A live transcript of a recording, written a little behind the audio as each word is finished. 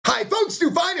Hi folks, Stu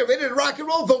Feiner, ready to rock and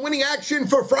roll for winning action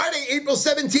for Friday, April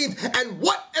 17th. And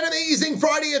what an amazing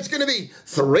Friday it's going to be.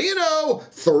 3-0,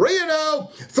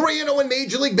 3-0, 3-0 in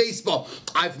Major League Baseball.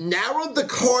 I've narrowed the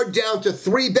card down to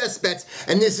 3 best bets,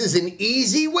 and this is an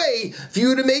easy way for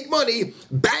you to make money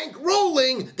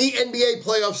bankrolling the NBA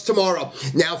playoffs tomorrow.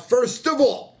 Now, first of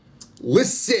all,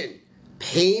 listen.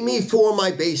 Pay me for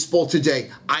my baseball today.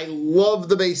 I love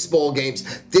the baseball games.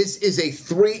 This is a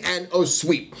 3-0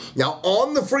 sweep. Now,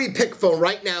 on the free pick phone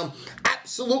right now,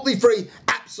 absolutely free,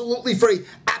 absolutely free,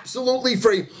 absolutely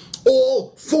free.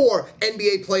 All 4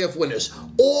 NBA playoff winners.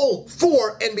 All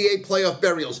 4 NBA playoff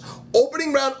burials.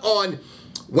 Opening round on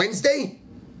Wednesday,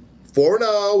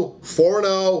 4-0,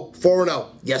 4-0, 4-0.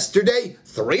 Yesterday,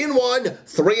 3-1,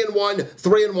 3-1,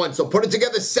 3-1. So put it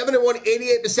together, 7-1,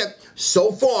 88%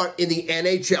 so far in the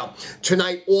NHL.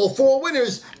 Tonight, all 4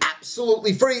 winners,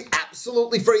 absolutely free,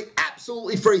 absolutely free,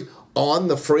 absolutely free. On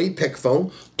the free pick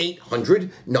phone,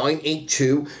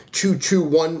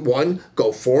 800-982-2211.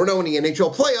 Go 4-0 in the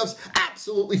NHL playoffs,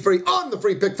 absolutely free on the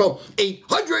free pick phone,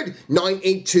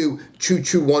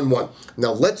 800-982-2211.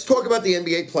 Now let's talk about the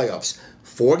NBA playoffs.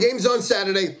 4 games on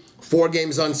Saturday, 4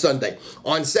 games on Sunday.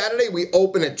 On Saturday, we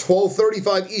open at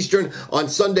 12:35 Eastern. On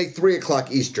Sunday, 3 o'clock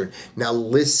Eastern. Now,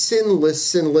 listen,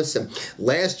 listen, listen.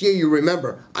 Last year, you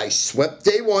remember, I swept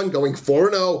day 1, going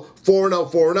 4-0, 4-0,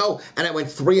 4-0, and I went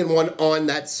 3-1 on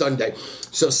that Sunday.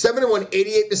 So 7-1,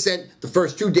 88% the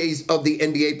first 2 days of the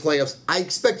NBA playoffs. I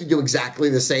expect to do exactly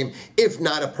the same, if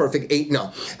not a perfect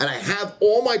 8-0. And I have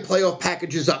all my playoff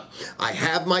packages up. I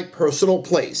have my personal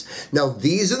plays. Now,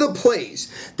 these are the plays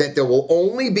that there will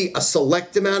only be a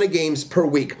select amount of games per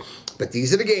week. But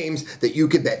these are the games that you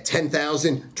could bet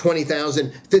 $10,000,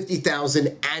 $20,000,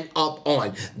 $50,000 and up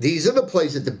on. These are the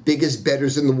plays that the biggest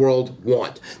bettors in the world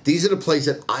want. These are the plays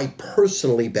that I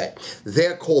personally bet.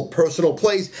 They're called personal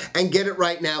plays, and get it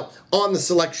right now on the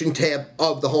selection tab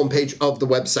of the homepage of the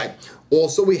website.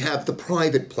 Also, we have the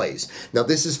private plays. Now,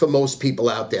 this is for most people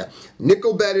out there.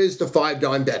 Nickel bettors to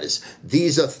 5-dime bettors.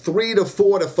 These are 3 to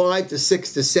 4 to 5 to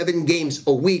 6 to 7 games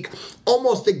a week,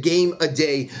 almost a game a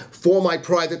day for my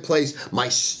private plays, my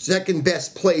second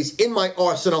best plays in my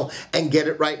arsenal, and get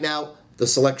it right now, the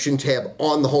selection tab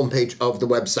on the homepage of the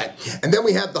website. And then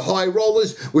we have the high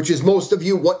rollers, which is most of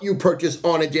you what you purchase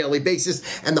on a daily basis.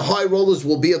 And the high rollers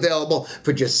will be available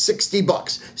for just $60.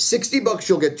 $60,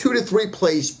 you'll get 2 to 3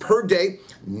 plays per day.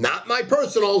 Not my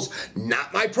personals,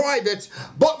 not my privates,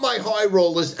 but my high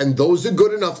rollers, and those are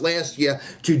good enough last year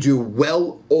to do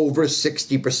well over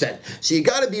 60%. So you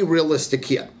got to be realistic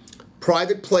here.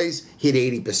 Private plays hit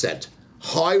 80%.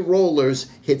 High rollers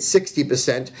hit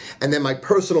 60%, and then my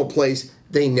personal plays,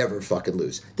 they never fucking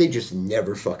lose. They just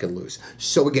never fucking lose.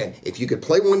 So again, if you could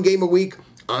play 1 game a week,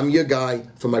 I'm your guy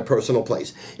for my personal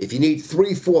plays. If you need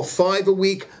 3, 4, 5 a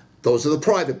week, those are the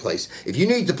private plays. If you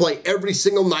need to play every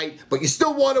single night, but you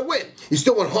still want to win, you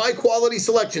still want high quality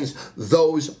selections,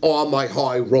 those are my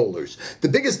high rollers. The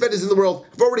biggest bettors in the world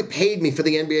have already paid me for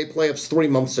the NBA playoffs 3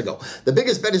 months ago. The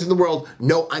biggest bettors in the world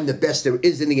know I'm the best there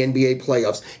is in the NBA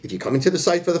playoffs. If you're coming to the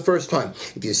site for the first time,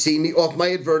 if you see me off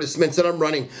my advertisements that I'm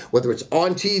running, whether it's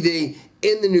on TV,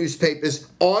 in the newspapers,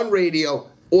 on radio,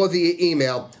 or via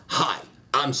email, hi,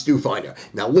 I'm Stu Feiner.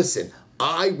 Now listen,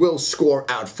 I will score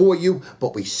out for you,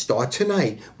 but we start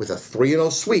tonight with a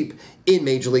 3-0 sweep in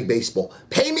Major League Baseball.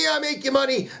 Pay me, I make you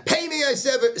money. Pay me, I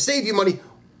save you money.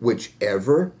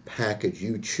 Whichever package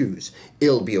you choose,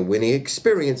 it'll be a winning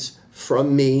experience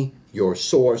from me, your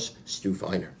source, Stu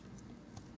Feiner.